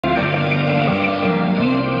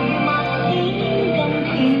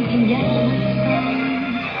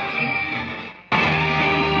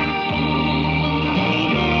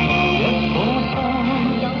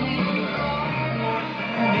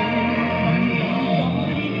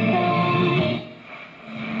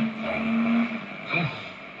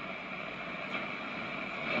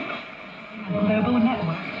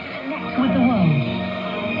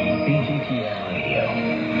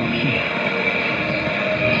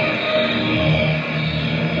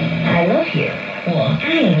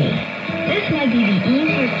Hey, this might be the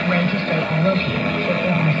easiest way to say I love you, but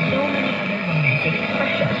there are so many other romantic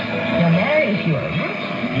expressions. No matter if you are rich.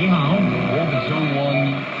 你好，我比较我。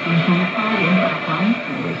你从花莲打完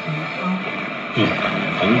我心烧。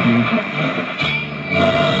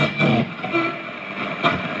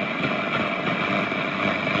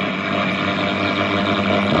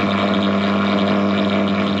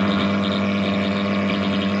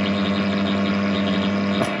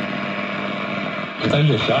3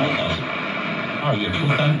月12号，2月初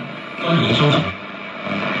3，欢迎收听。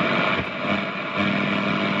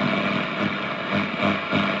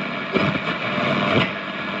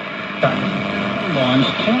Launch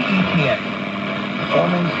 2 ETN.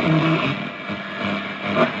 Performance in the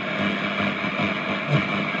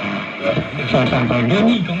上上班的那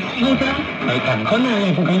种西装，赶快呢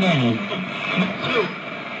也不可以呢。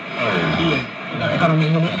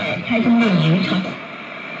开通了渔場。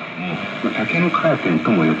竹のカーテン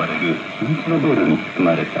とも呼ばれる秘密のベールに包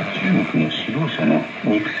まれた中国の指導者の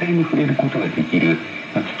肉声に触れることができる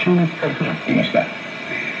貴重な機会となっていました。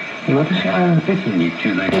私は北京に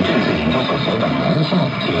駐在で政府研究所所长南向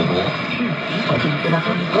解读我就跟他很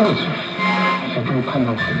过去才可以看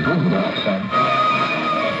到很多的山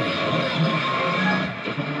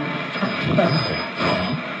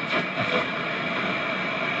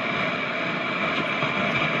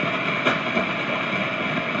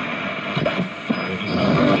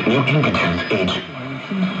New impotence age.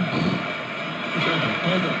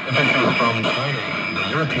 Officials from China and the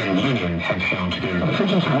European Union have found to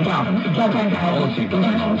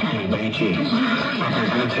Beijing.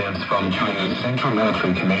 Representatives from China's Central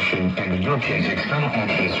Military Commission and the European External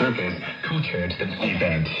Action Service co-chaired the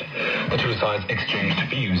event. The two sides exchanged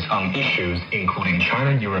views on issues including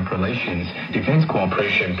China-Europe relations, defense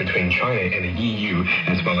cooperation between China and the EU,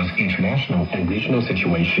 as well as international and regional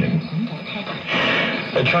situations.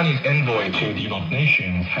 The Chinese envoy to the United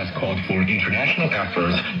Nations has called for international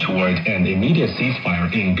efforts toward an immediate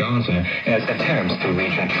ceasefire in Gaza as attempts to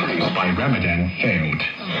reach a truce by Ramadan failed.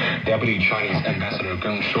 Deputy Chinese Ambassador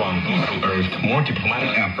Geng Shuang also urged more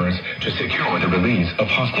diplomatic efforts to secure the release of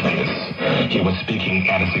hostages. He was speaking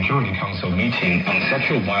at a Security Council meeting on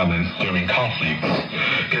sexual violence during conflicts.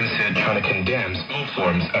 Geng said China condemns all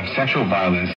forms of sexual violence